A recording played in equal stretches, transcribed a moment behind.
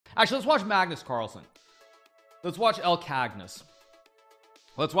Actually, let's watch Magnus Carlsen. Let's watch El Cagnus.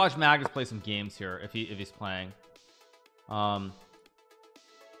 Let's watch Magnus play some games here if he's playing. Let's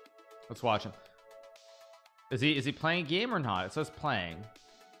watch him. Is he playing a game or not? It says playing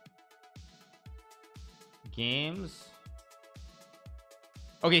games.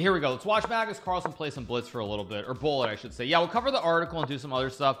 Okay, here we go. Let's watch Magnus Carlsen play some Blitz for a little bit, or Bullet I should say. Yeah, we'll cover the article and do some other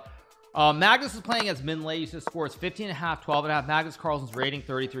stuff. Magnus is playing as Minh. You see the score is 15.5, 12.5. Magnus Carlsen's rating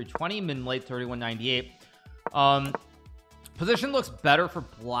 3320, Minh 3198. Position looks better for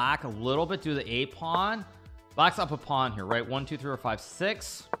black a little bit due to the A pawn. Black's up a pawn here, right? 1 2 3 4 5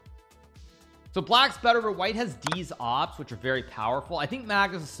 6. So black's better, but white has D's ops, which are very powerful. I think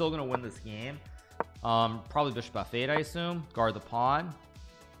Magnus is still going to win this game. Probably bishop f8, I assume. Guard the pawn.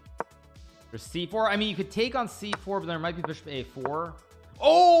 There's c4. I mean, you could take on c4, but there might be bishop a4.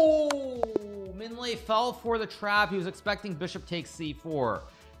 Oh, Minh fell for the trap. He was expecting bishop takes c4.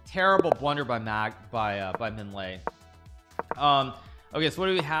 Terrible blunder by Minh. Okay, so what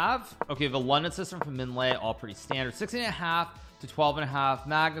do we have? Okay, the London system from Minh, all pretty standard. 16.5 to 12.5.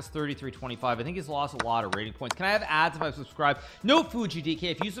 Magnus 33.25. I think he's lost a lot of rating points. Can I have ads if I subscribe? No, Fuji DK.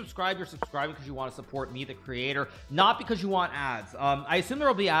 If you subscribe, you're subscribing because you want to support me, the creator, not because you want ads. I assume there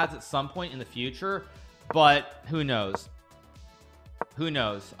will be ads at some point in the future, but who knows? Who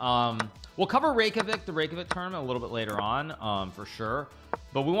knows? We'll cover Reykjavik, the Reykjavik tournament, a little bit later on, for sure.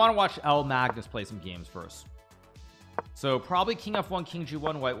 But we want to watch El Magnus play some games first. So probably king f1, king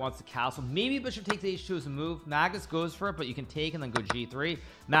g1. White wants the castle. Maybe bishop takes h2 as a move. Magnus goes for it, but you can take and then go g3.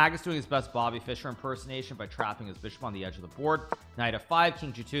 Magnus doing his best Bobby Fischer impersonation by trapping his bishop on the edge of the board. Knight f5,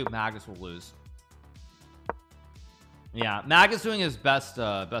 king g2. Magnus will lose. Yeah, Magnus doing his best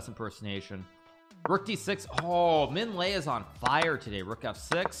impersonation. Rook d6. Oh, Minh is on fire today. Rook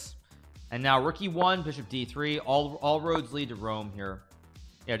f6, and now rook e1, bishop d3. All roads lead to Rome here.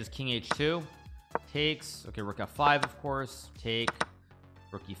 Yeah, just king h2. Takes. Okay, rook f5, of course. Take.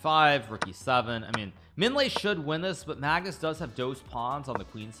 Rook e5, rook e7. I mean, Minh should win this, but Magnus does have those pawns on the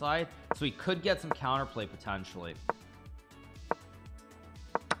queen side, so he could get some counterplay potentially.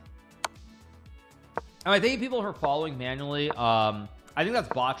 And I thank people for following manually. I think that's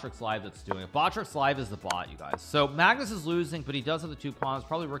Botrix Live that's doing it. Botrix Live is the bot, you guys. So Magnus is losing, but he does have the 2 pawns.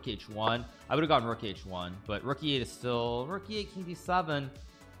 Probably rook h1. I would have gone rook h1, but rook e8 is still rook e8, king d7.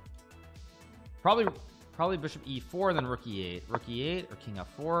 Probably bishop e4 and then rook e8. Rook e8 or king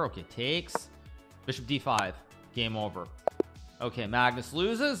f4. Okay, takes. Bishop d5. Game over. Okay, Magnus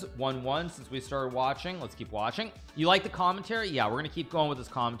loses 1-1 since we started watching. Let's keep watching. You like the commentary? Yeah, we're gonna keep going with this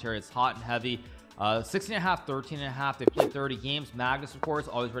commentary. It's hot and heavy. 16.5, 13.5. They played 30 games. Magnus, of course,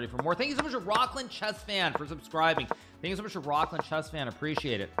 always ready for more. Thank you so much to Rockland Chess Fan for subscribing. Thank you so much to Rockland Chess Fan.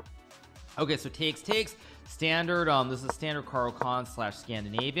 Appreciate it. Okay, so takes. Standard. This is standard Carl Khan /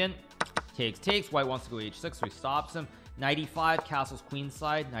 Scandinavian. Takes. White wants to go h6, so he stops him. Knight e5, castles queen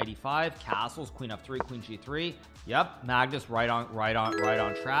side. Knight e5, castles, queen f3, queen g3. Yep, Magnus right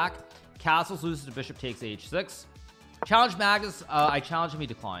on track. Castles loses to bishop takes h6. Challenge Magnus. I challenge him. He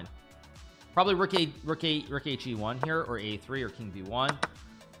declined. Probably rook he1 here, or a3, or king b1.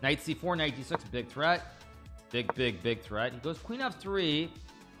 Knight c4, knight d6, big threat. Big threat. He goes queen f3.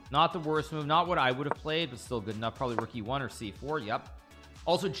 Not the worst move. Not what I would have played, but still good enough. Probably rook e1 or c4. Yep.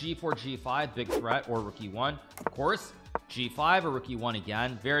 Also g4, g5, big threat, or rook e1. Of course, g5 or rook e1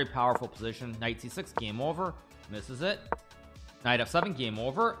 again. Very powerful position. Knight c6, game over. Misses it. Knight f7, game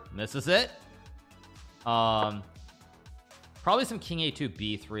over. Misses it. Probably some king a2,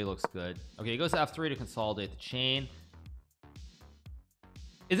 b3 looks good. Okay, he goes to f3 to consolidate the chain.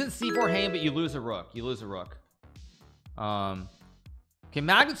 Isn't c4 hanging, but you lose a rook. Okay,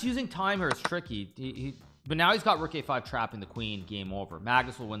 Magnus using time here is tricky. But now he's got rook a5 trapping the queen. Game over.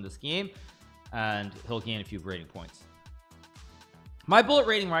 Magnus will win this game, and he'll gain a few rating points. My bullet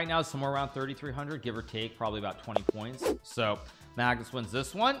rating right now is somewhere around 3,300, give or take, probably about 20 points. So Magnus wins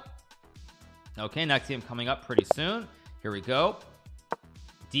this one. Okay, next game coming up pretty soon. Here we go.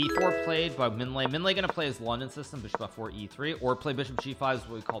 d4 played by Minh. Minh gonna play his London system, bishop f4, e3, or play bishop g5 is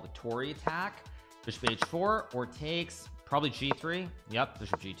what we call the Tory attack. Bishop h4, or takes, probably g3. Yep,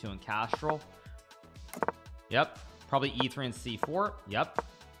 bishop g2 and Castrol. Yep, probably e3 and c4. Yep,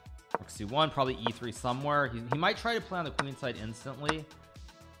 rook c1, probably e3 somewhere. He might try to play on the queen side instantly.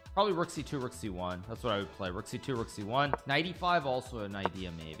 Probably rook c2, rook c1. That's what I would play. Rook c2, rook c1. Knight e5, also an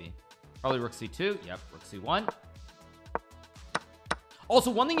idea maybe. Probably rook c2. Yep, rook c1. Also,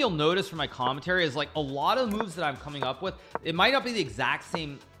 one thing you'll notice from my commentary is like a lot of the moves that I'm coming up with, it might not be the exact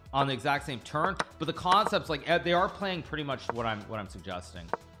same on the exact same turn, but the concepts, like, they are playing pretty much what I'm suggesting.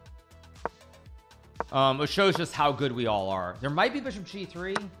 It shows just how good we all are. There might be bishop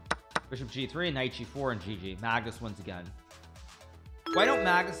g3, and knight g4, and GG. Magnus wins again. Why don't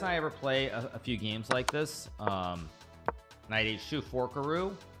Magnus and I ever play a few games like this? Knight h2,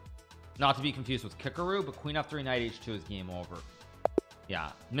 Hikaru. Not to be confused with Hikaru, but queen f3, knight h2 is game over.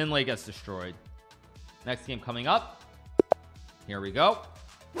 Yeah, Minh gets destroyed. Next game coming up. Here we go.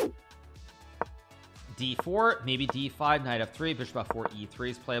 d4, maybe d5, knight f3, bishop f4, e3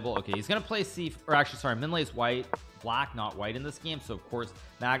 is playable. Okay, he's gonna play or actually, sorry, Minh white, black, not white in this game. So of course,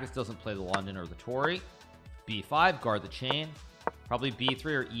 Magnus doesn't play the London or the Tory. b5, guard the chain. Probably b3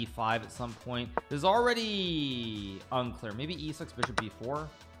 or e5 at some point. This is already unclear. Maybe e6, bishop b4.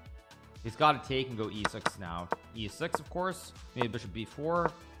 He's got to take and go e6 now. e6, of course. Maybe bishop b4.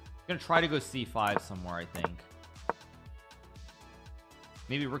 Gonna try to go c5 somewhere, I think.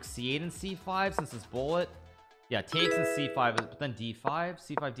 Maybe rook c8 and c5 since it's bullet. Yeah, takes and c5, but then d5.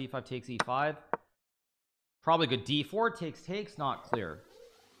 c5, d5 takes e5. Probably good. d4 takes, not clear.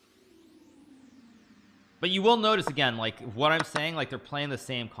 But you will notice again, like what I'm saying, like they're playing the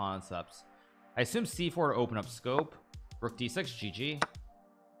same concepts. I assume c4 to open up scope. Rook d6, GG.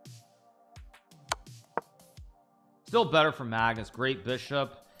 Still better for Magnus. Great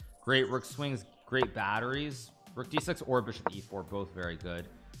bishop, great rook swings, great batteries. Rook d6 or bishop e4, both very good.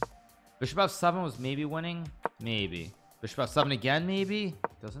 Bishop f7 was maybe winning, maybe. Bishop f7 again, maybe.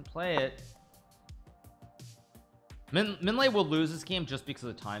 Doesn't play it. Minh will lose this game just because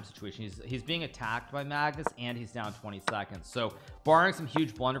of the time situation. He's being attacked by Magnus and he's down 20 seconds. So barring some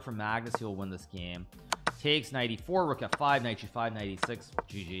huge blunder from Magnus, he'll win this game. Takes knight e4, rook f5, knight g5, knight e6,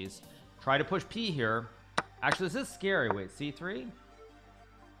 GG's. Try to push p here. Actually, this is scary. Wait, c3?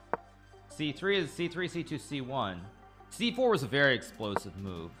 c3 is c3, c2, c1. c4 was a very explosive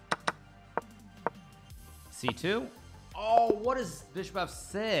move. c2. Oh, what is bishop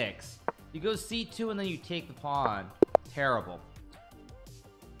f6? You go c2 and then you take the pawn. Terrible.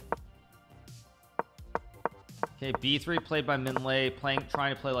 Okay, b3 played by Minh,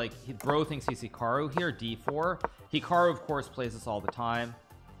 trying to play like bro thinks he's Hikaru here. d4. Hikaru, of course, plays this all the time.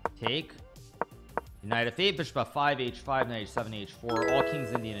 Take. Knight f8, bishop f5, h5, knight h7, h4. All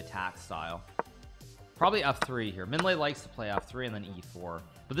King's Indian attack style. Probably f3 here. Minh likes to play f3 and then e4.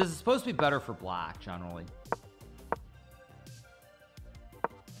 But this is supposed to be better for black generally.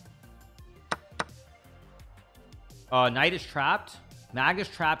 Knight is trapped. Magnus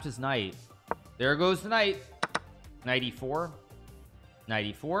trapped his knight. There goes the knight. Knight e4.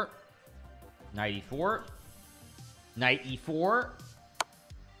 Knight e4. Knight e4. Knight e4.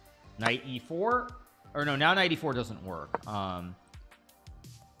 Knight e4. Or no, now knight e4 doesn't work.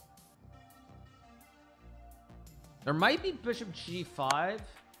 There might be bishop g5.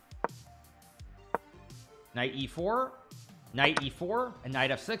 Knight e4. Knight e4. And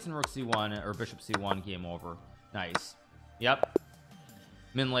knight f6 and rook c1 or bishop c1. Game over. Nice. Yep.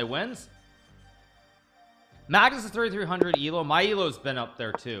 Minh wins. Magnus is 3300 elo. My elo's been up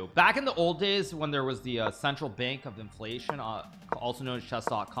there too. Back in the old days when there was the central bank of inflation, also known as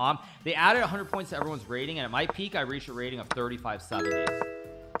chess.com, they added 100 points to everyone's rating, and at my peak I reached a rating of 3570.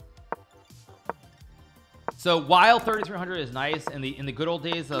 So while 3300 is nice in the good old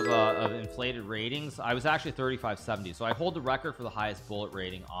days of inflated ratings, I was actually 3570. So I hold the record for the highest bullet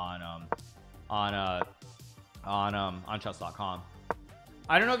rating on chess.com.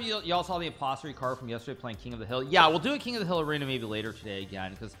 I don't know if y'all saw the imposter card from yesterday playing King of the Hill. Yeah, we'll do a King of the Hill arena maybe later today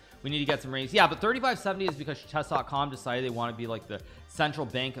again because we need to get some ratings. Yeah, but 3570 is because chess.com decided they want to be like the central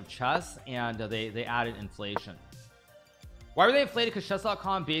bank of chess, and they added inflation. Why were they inflated? Because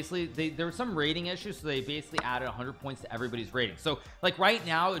chess.com basically there were some rating issues, so they basically added 100 points to everybody's rating. So like right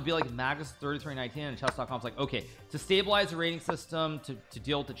now it would be like Magnus 3319 and chess.com's like, okay, to stabilize the rating system, to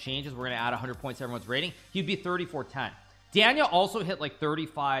deal with the changes, we're going to add 100 points to everyone's rating. He'd be 3410. Daniel also hit like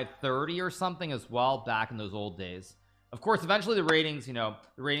 3530 or something as well back in those old days. Of course, eventually the ratings, you know,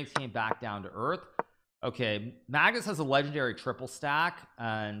 the ratings came back down to earth. Okay, Magnus has a legendary triple stack,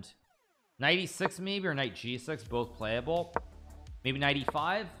 and knight e6 maybe, or knight g6, both playable. Maybe knight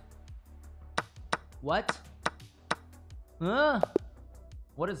e5. What?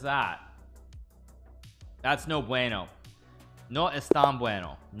 What is that? That's no bueno. No es tan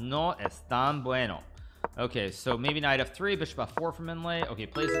bueno. No es tan bueno. Okay, so maybe knight f3, bishop f4 from Minh. Okay,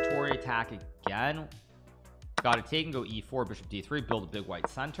 plays the Tory, attack again. Got to take and go e4, bishop d3, build a big white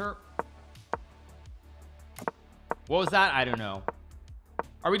center. What was that? I don't know.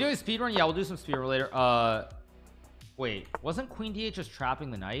 Are we doing speedrun? Yeah, we'll do some speedrun later. Wait, wasn't queen d8 just trapping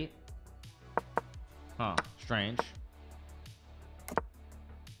the knight? Huh, strange.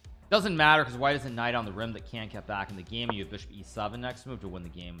 Doesn't matter because white is a knight on the rim that can't get back in the game, and you have bishop e7 next move to win the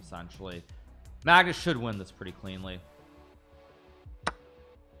game essentially. Magnus should win this pretty cleanly.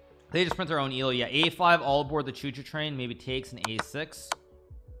 They just print their own elo. Yeah, a5 all aboard the choo-choo train. Maybe takes an a6.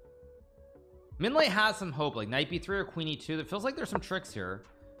 Min late has some hope, like knight b3 or queen e2. That feels like there's some tricks here.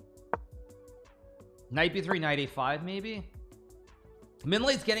 Knight b3, knight a5 maybe. Min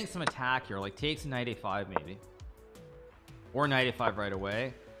late's getting some attack here, like takes knight a5 maybe, or knight a5 right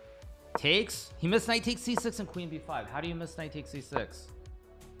away. Takes. He missed knight takes c6 and queen b5. How do you miss knight takes c6?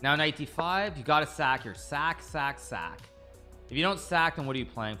 Now knight d5. You gotta sack here. Sack, sack, sack. If you don't sack, then what are you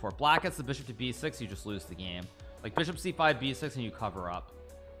playing for? Black gets the bishop to b6, you just lose the game. Like bishop c5 b6 and you cover up,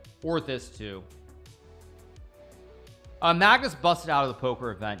 or this too. Magnus busted out of the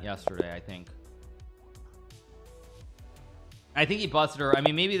poker event yesterday. I think he busted her. I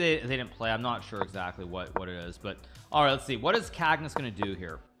mean, maybe they didn't play. I'm not sure exactly what it is, but all right, let's see. What is Magnus going to do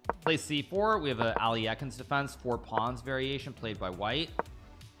here? Play c4. We have a Ali Ekin's defense 4 pawns variation played by white.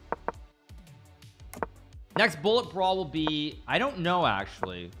 Next bullet brawl will be, I don't know,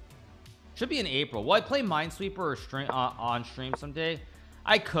 actually should be in April. Will I play Minesweeper or stream on stream someday?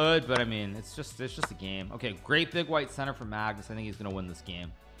 I could, but I mean, it's just a game. Okay, great big white center for Magnus. I think he's gonna win this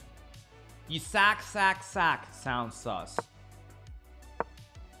game. You sack, sack, sack sounds sus.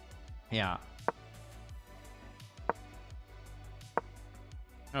 Yeah.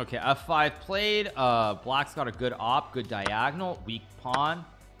 Okay, f5 played. Black's got a good op, good diagonal, weak pawn.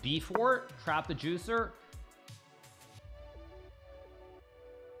 b4, trap the juicer.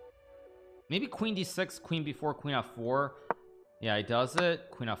 Maybe queen d6, queen b4, queen f4. Yeah, he does it.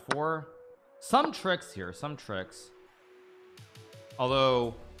 Queen f4. Some tricks here, some tricks.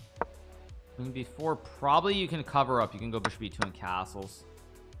 Although queen b4, probably you can cover up. You can go bishop e2 and castles.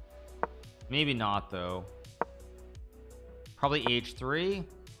 Maybe not though. Probably h3,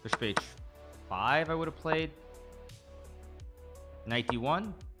 bishop h5. I would have played knight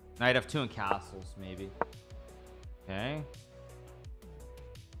d1, knight f2 and castles maybe. Okay,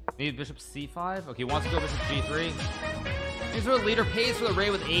 maybe bishop c5. Okay, wants to go bishop g3. Thanks for the leader pace for the raid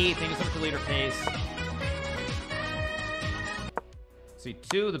with 8. Thank you so much for leader pace.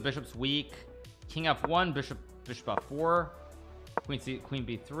 c2, the bishop's weak. King f1, bishop f4, queen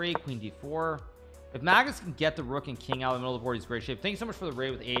b3, queen d4. If Magnus can get the rook and king out of the middle of the board, he's great shape. Thank you so much for the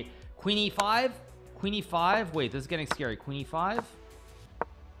raid with 8. Queen e5, queen e5. Wait, this is getting scary. Queen e5.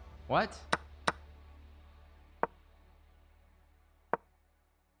 What?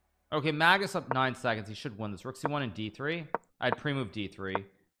 Okay, Magnus up 9 seconds. He should win this. Rook c1 and d3. I'd pre-move d3.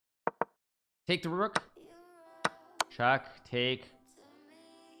 Take the rook. Check. Take.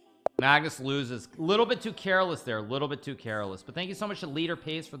 Magnus loses. A little bit too careless there. A little bit too careless. But thank you so much to leader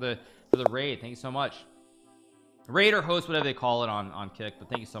pace for the raid. Thank you so much. Raid or host, whatever they call it on Kick. But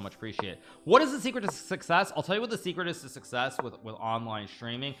thank you so much. Appreciate it. What is the secret to success? I'll tell you what the secret is to success with online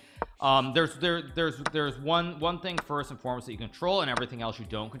streaming. There's one thing first and foremost that you control, and everything else you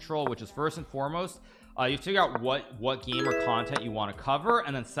don't control, which is first and foremost you figure out what game or content you want to cover,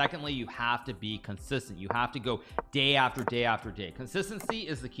 and then secondly, you have to be consistent. You have to go day after day after day. Consistency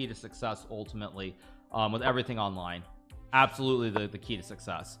is the key to success ultimately, with everything online. Absolutely the key to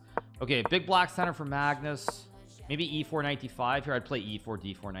success. Okay, big black center for Magnus. Maybe e4 knight d5 here. I'd play e4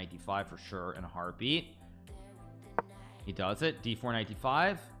 d4 knight d5 for sure in a heartbeat. He does it. d4 knight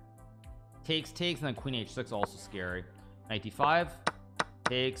d5. Takes, and then queen h6, also scary. Knight d5,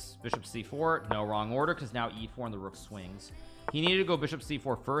 takes, bishop c4. No, wrong order, because now e4 and the rook swings. He needed to go bishop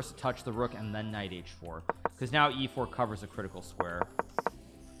c4 first, touch the rook, and then knight h4, because now e4 covers a critical square.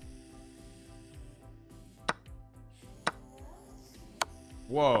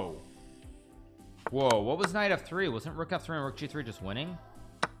 Whoa. Whoa, what was knight f3? Wasn't rook f3 and rook g3 just winning?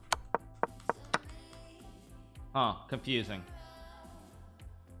 Huh, confusing.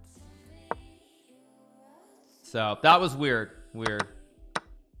 So that was weird.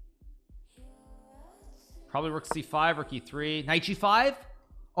 Probably rook c5, rook e3, knight g5.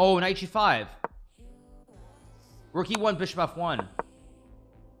 Oh, knight g5. Rook e1, bishop f1.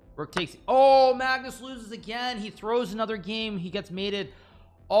 Rook takes. Oh, Magnus loses again. He throws another game. He gets mated.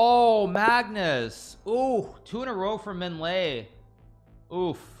 Oh, Magnus. Ooh, 2 in a row for Minh Le.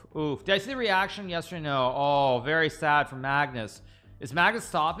 Oof. Did I see the reaction yesterday? No. Oh, very sad for Magnus. Is Magnus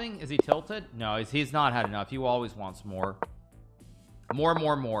stopping? Is he tilted? No, he's not had enough. He always wants more.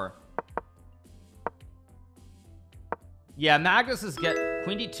 More. Yeah, Magnus is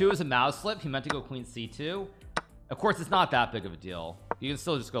queen d2 is a mouse slip. He meant to go queen c2. Of course, it's not that big of a deal. You can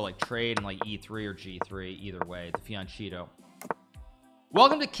still just go like trade and like e3 or g3 either way. The fianchetto.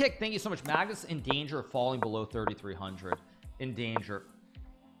 Welcome to Kick. Thank you so much. Magnus in danger of falling below 3,300. In danger.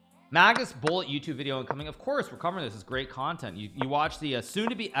 Magnus Bullet YouTube video incoming. Of course, we're covering this. Is great content. You watch the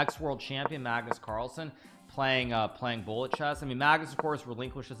soon-to-be ex-world champion Magnus Carlsen playing bullet chess. I mean, Magnus, of course,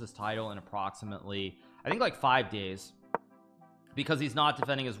 relinquishes his title in approximately, I think, like 5 days, because he's not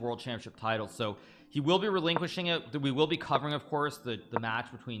defending his world championship title. So he will be relinquishing it. We will be covering, of course, the match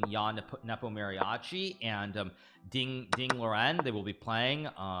between Jan Nepo Mariachi and Ding Loren. They will be playing.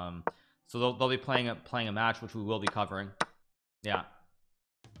 So they'll be playing a match, which we will be covering. Yeah.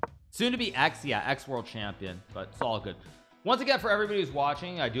 Soon to be ex world champion, but it's all good. Once again, for everybody who's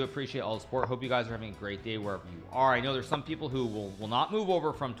watching, I do appreciate all the support. Hope you guys are having a great day wherever you are. I know there's some people who will not move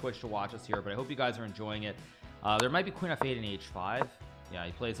over from Twitch to watch us here, but I hope you guys are enjoying it. There might be queen f8 and h5. Yeah,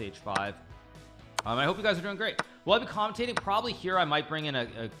 he plays h5. I hope you guys are doing great. Will I be commentating? Probably here. I might bring in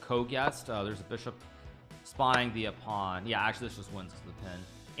a co-guest. There's a bishop spying the pawn. Yeah, actually this just wins the pin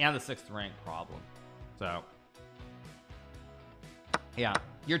and the 6th rank problem. So yeah,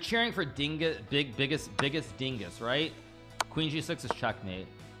 you're cheering for Dingus, biggest Dingus, right? Queen g6 is checkmate.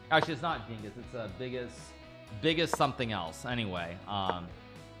 Actually, it's not Dingus, it's biggest something else. Anyway,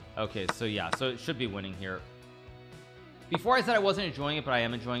 okay, so yeah, so it should be winning here. Before I said I wasn't enjoying it, but I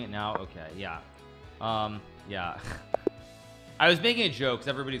am enjoying it now. Okay, yeah. Yeah. I was making a joke because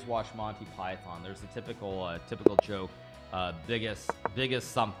everybody's watched Monty Python. There's a typical joke,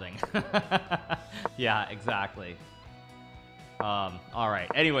 biggest something. Yeah, exactly. All right,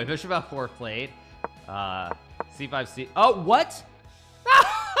 anyway, bishop f4 played, c5 c. Oh, what?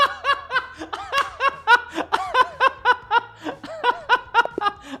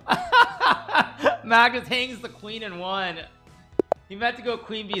 Magnus hangs the queen in 1. He meant to go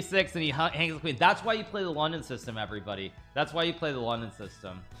queen b6 and he hangs the queen. That's why you play the London system, everybody. That's why you play the London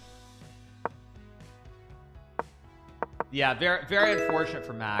system. Yeah, very unfortunate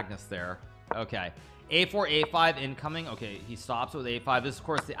for Magnus there. Okay, a4 a5 incoming. Okay, he stops with a5. This is, of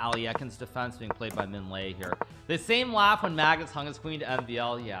course, the Aliekins defense being played by Minh here. The same laugh when Magnus hung his queen to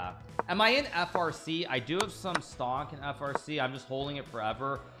MVL. Yeah. Am I in FRC? I do have some stonk in FRC. I'm just holding it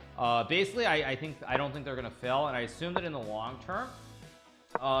forever. Basically, I don't think they're gonna fail, and I assume that in the long term,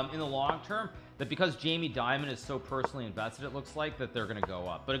 that because Jamie Dimon is so personally invested, it looks like that they're gonna go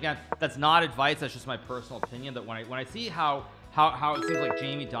up. But again, that's not advice. That's just my personal opinion. That when I see how it seems like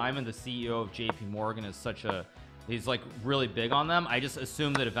Jamie Dimon, the CEO of JP Morgan, is he's like really big on them. I just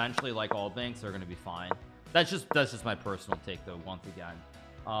assume that eventually, like all banks, they're gonna be fine. That's just my personal take, though. Once again,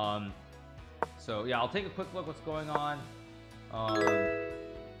 so yeah, I'll take a quick look what's going on.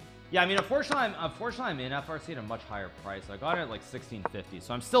 Yeah, I mean, unfortunately, I'm in FRC at a much higher price. I got it at like 1650,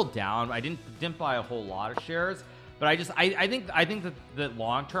 so I'm still down. I didn't buy a whole lot of shares, but I think that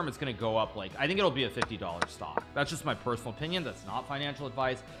long term it's going to go up. Like, I think it'll be a $50 stock. That's just my personal opinion. That's not financial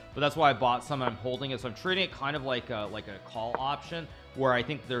advice, but that's why I bought some. I'm holding it, so I'm treating it kind of like a call option, where I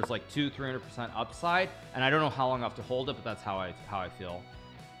think there's like 200-300% upside, and I don't know how long I have to hold it, but that's how I feel.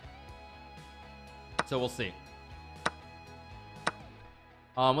 So we'll see.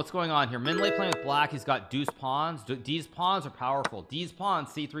 What's going on here? Minh playing with black. He's got deuce pawns. D's pawns are powerful. D's pawns,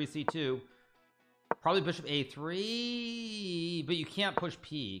 c3 c2, probably bishop a3, but you can't push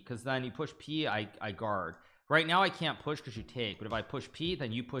p, because then you push p, I guard. Right now I can't push because you take, but if I push p,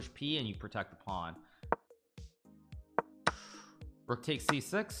 then you push p and you protect the pawn. Rook takes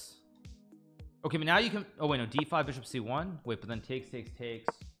c6. Okay, but now you can, oh wait, no, d5 bishop c1. Wait, but then takes.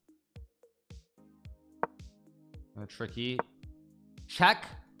 Tricky. Check.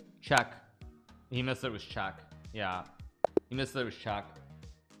 He missed it was check. Yeah, he missed it was check.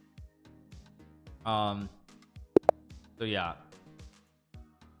 So yeah,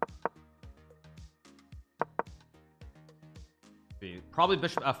 probably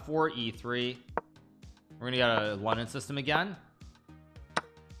bishop f4 e3. We're gonna get a London system again.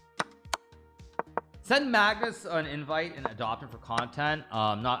 Send Magnus an invite and adopt him for content.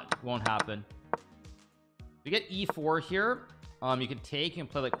 Won't happen. We get e4 here. You can take and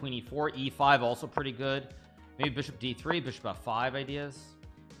play like queen e4, e5, also pretty good. Maybe bishop d3, bishop f5 ideas.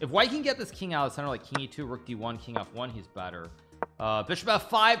 If white can get this king out of the center, like king e2, rook d1, king f1, he's better. Bishop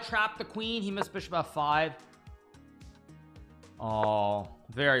f5, trap the queen. He missed bishop f5. Oh,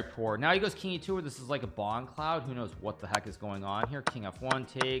 very poor. Now he goes king e2, where this is like a bond cloud. Who knows what the heck is going on here? King f1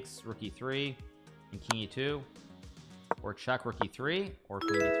 takes, rook e3, and king e2, or check rook e3, or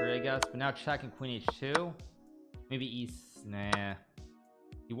queen d3, I guess. But now check and queen h2. Maybe e. Nah.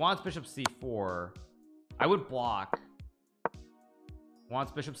 He wants bishop c4. I would block.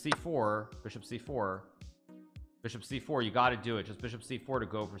 Wants bishop c4. Bishop c4. Bishop c4. You got to do it. Just bishop c4 to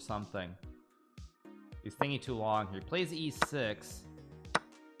go for something. He's thinking too long here. He plays e6.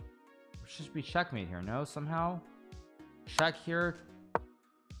 Should be checkmate here. No, somehow check here.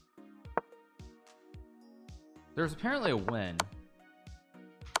 There's apparently a win.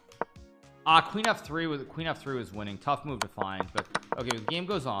 Queen f3 was winning. Tough move to find, but okay, the game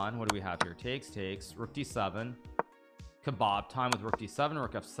goes on. What do we have here? Takes, rook d7, kebab time with rook d7,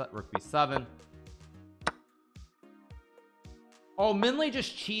 rook b7. Oh, Minh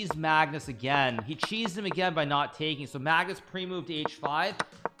just cheesed Magnus again. He cheesed him again by not taking. So Magnus pre-moved to h5.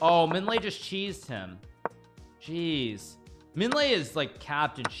 Oh, Minh just cheesed him. Jeez, Minh is like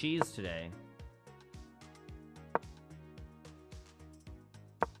Captain Cheese today.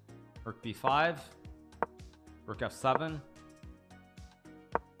 Rook b5, rook f7.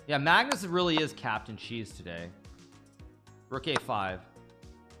 Yeah, Magnus really is Captain Cheese today. Rook a5,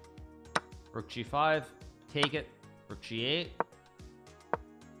 rook g5, take it, rook g8,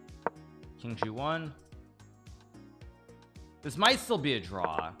 king g1. This might still be a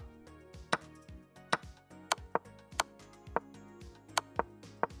draw.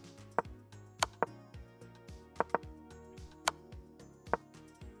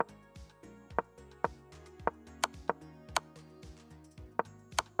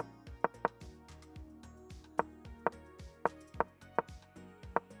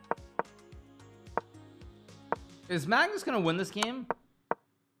 Is Magnus gonna win this game?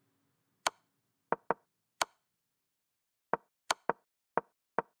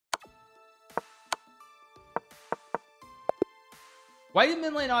 Why did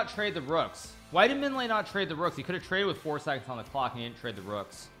Minh not trade the rooks? Why did Minh not trade the rooks? He could have traded with 4 seconds on the clock and he didn't trade the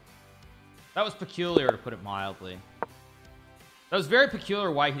rooks. That was peculiar, to put it mildly. That was very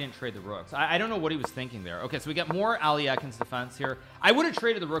peculiar why he didn't trade the rooks. I don't know what he was thinking there. Okay, so we get more Ali Ekin's defense here. I would have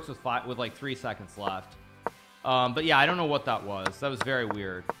traded the rooks with like 3 seconds left. But yeah, I don't know what that was. That was very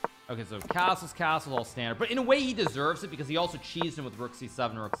weird. Okay, so castles all standard, but in a way he deserves it because he also cheesed him with rook c7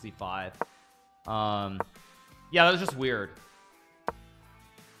 and rook c5. Yeah, that was just weird.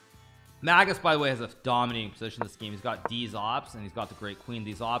 Magnus, by the way, has a dominating position in this game. He's got D's ops and he's got the great queen.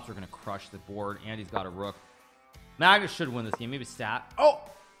 These ops are going to crush the board, and he's got a rook. Magnus should win this game. Maybe stat. Oh,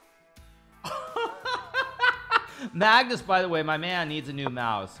 Magnus, by the way, my man needs a new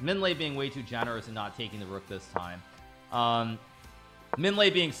mouse. Minh being way too generous and not taking the rook this time.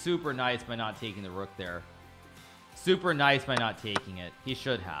 Minh being super nice by not taking the rook there. Super nice by not taking it. He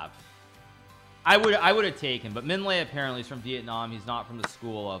should have. I would have taken, but Minh apparently is from Vietnam. He's not from the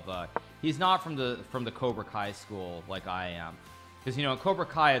school of he's not from the Cobra Kai school like I am. Because, you know, in Cobra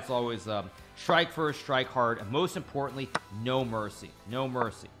Kai it's always strike first, strike hard, and most importantly, no mercy. No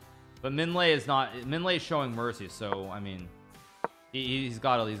mercy. But Minh is not. Minh is showing mercy, so I mean, he's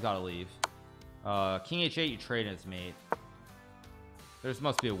got to leave. King h8, you trade his mate. There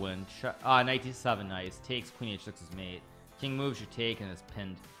must be a win. Knight d7, nice. Takes queen h6 as mate. King moves, you take, and is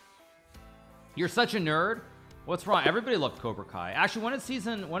pinned. You're such a nerd. What's wrong? Everybody loved Cobra Kai. Actually, when is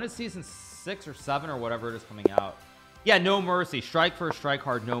season 6 or 7 or whatever it is coming out? Yeah, no mercy. Strike first, strike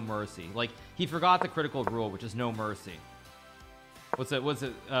hard, no mercy. Like, he forgot the critical rule, which is no mercy. Is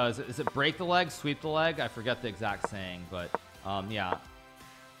it break the leg, sweep the leg? I forget the exact saying, but yeah,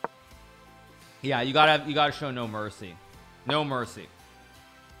 you gotta show no mercy. No mercy.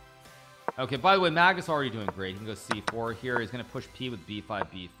 Okay, by the way, Magnus already doing great. He can go c4 here. He's gonna push p with b5,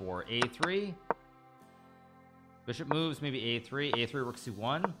 b4, a3. Bishop moves, maybe a3, rook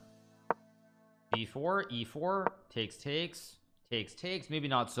c1, b4, e4, takes. Maybe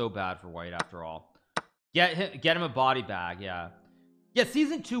not so bad for white after all. Get him a body bag. Yeah,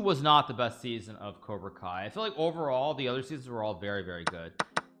 season 2 was not the best season of Cobra Kai. I feel like overall the other seasons were all very, very good.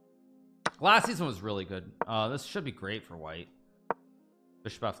 Last season was really good. This should be great for white.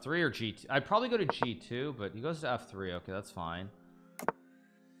 Bishop f3 or g2. I'd probably go to g2, but he goes to f3. Okay, that's fine.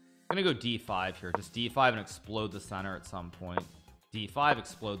 I'm gonna go d5 here. Just d5 and explode the center at some point. d5,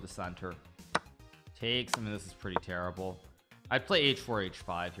 explode the center. Takes. I mean, this is pretty terrible. I'd play h4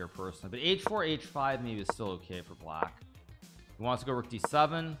 h5 here personally, but h4 h5 maybe is still okay for black. He wants to go rook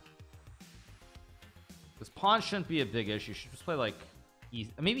d7. This pawn shouldn't be a big issue. You should just play like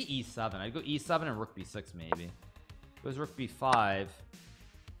maybe e7. I'd go e7 and rook b6 maybe. Goes rook b5.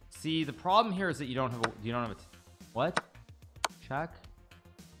 See, the problem here is that you don't have a what? Check.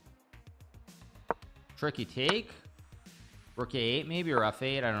 Tricky take. Rook a8 maybe, or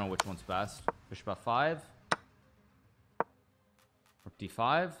f8. I don't know which one's best. Bishop f5. Rook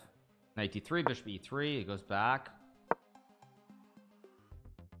d5. Knight d3. Bishop e3. It goes back.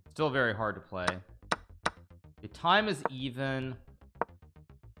 Still very hard to play. The time is even.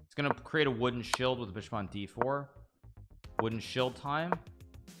 It's going to create a wooden shield with the bishop on d4. Wooden shield time.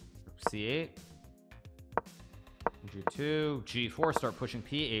 c8. g2. g4. Start pushing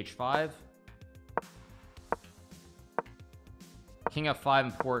p. h5. King f5.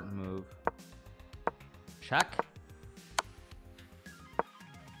 Important move. check.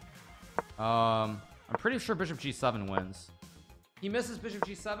 I'm pretty sure bishop g7 wins. He misses bishop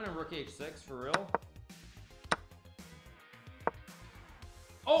g7 and rook h6 for real.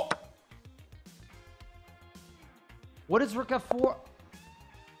 Oh, what is rook f4?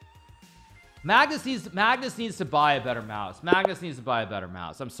 Magnus needs to buy a better mouse. Magnus needs to buy a better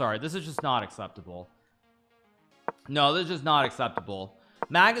mouse. I'm sorry, this is just not acceptable. No, this is just not acceptable.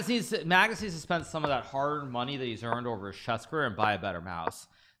 Magnus needs to spend some of that hard-earned money that he's earned over his chess career and buy a better mouse.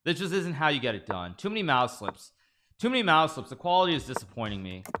 This just isn't how you get it done. Too many mouse slips. Too many mouse slips. The quality is disappointing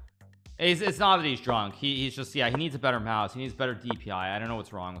me. It's not that he's drunk. He's just, yeah, he needs a better mouse. He needs better DPI. I don't know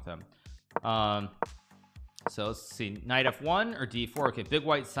what's wrong with him. So let's see. Knight f1 or d4. Okay, big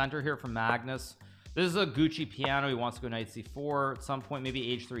white center here from Magnus. This is a Gucci piano. He wants to go knight c4 at some point.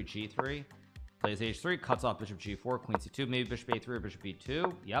 Maybe h3 g3. Plays h3, cuts off bishop g4, queen c2, maybe bishop a3 or bishop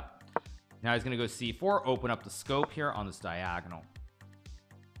b2. Yep. Now he's going to go c4, open up the scope here on this diagonal.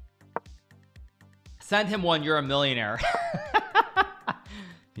 Send him one, you're a millionaire.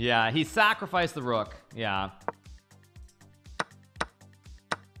 Yeah, he sacrificed the rook. Yeah.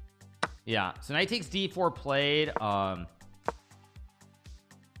 Yeah, so knight takes d4 played.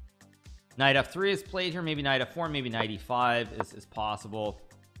 Knight f3 is played here. Maybe knight f4, maybe knight e5 is possible.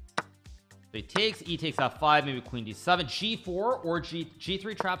 So he takes, e takes f5, maybe queen d7, g4 or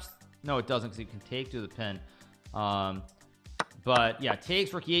g3 traps. No, it doesn't, because you can take to the pin. But yeah,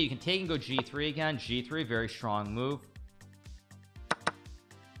 takes rook e8. You can take and go g3 again. G3, very strong move.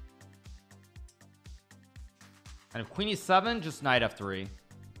 And if queen e7, just knight f3.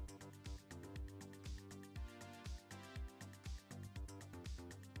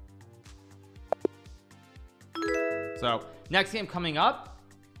 So next game coming up.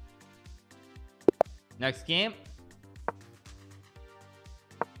 Next game.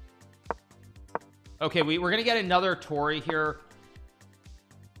 Okay, we're gonna get another Tory here.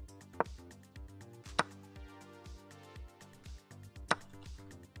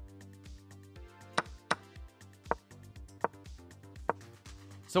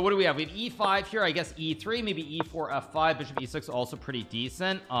 So what do we have? We have e5 here. I guess e3, maybe e4, f5, bishop e6, also pretty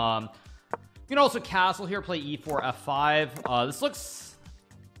decent. You can also castle here, play e4, f5. This looks,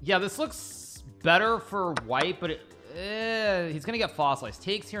 yeah, this looks better for white, but he's gonna get fossilized.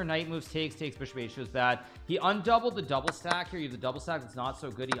 Takes here, knight moves, takes bishop h2 is bad. He undoubled the double stack here. You have the double stack that's not so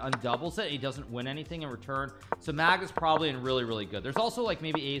good. He undoubles it. He doesn't win anything in return. So Mag is probably in really good. There's also like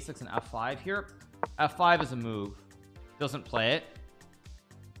maybe a6 and f5 here. f5 is a move. Doesn't play it.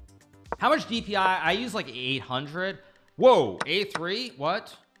 How much DPI? I use like 800. Whoa, a3.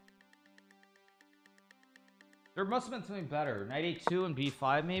 What? There must have been something better. Knight a2 and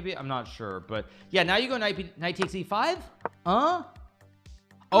b5 maybe. I'm not sure, but yeah, now you go knight takes e5. Oh,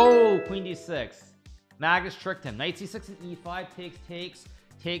 queen d6. Magnus tricked him. Knight c6 and e5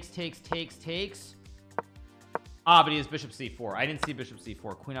 takes. Ah, but he has bishop c4. I didn't see bishop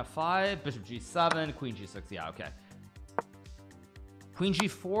c4. Queen f5, bishop g7, queen g6. Yeah, okay. Queen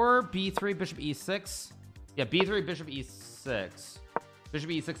g4, b3, bishop e6. Yeah, b3, bishop e6. Bishop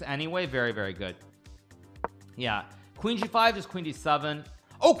e6 anyway. Very good. Yeah, queen g5 is queen d7.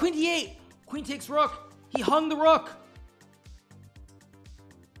 Oh, queen d8. Queen takes rook. He hung the rook.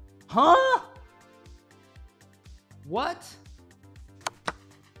 Huh? What?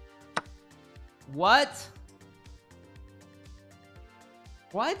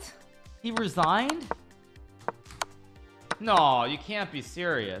 He resigned? No, you can't be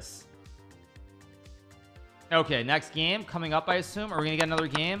serious. Okay, next game coming up, I assume. Are we gonna get another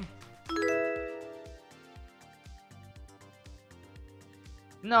game?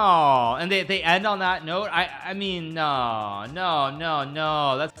 No, and they end on that note. I mean, no,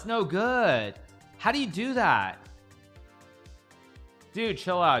 that's no good. How do you do that? Dude,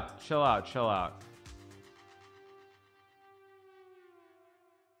 chill out.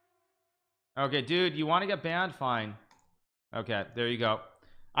 Okay, dude, you want to get banned? Fine. Okay, there you go.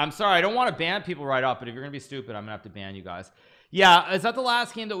 I'm sorry, I don't want to ban people right off, but if you're gonna be stupid, I'm gonna have to ban you guys. Yeah, is that the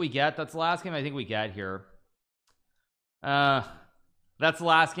last game that we get? That's the last game I think we get here. That's the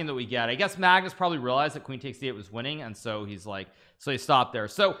last game that we get. I guess Magnus probably realized that queen takes d8 was winning, and so he's like, so he stopped there.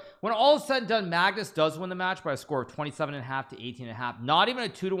 So when all is said and done, Magnus does win the match by a score of 27.5 to 18.5. Not even a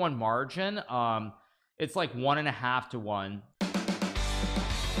 2-to-1 margin. It's like 1.5 to 1.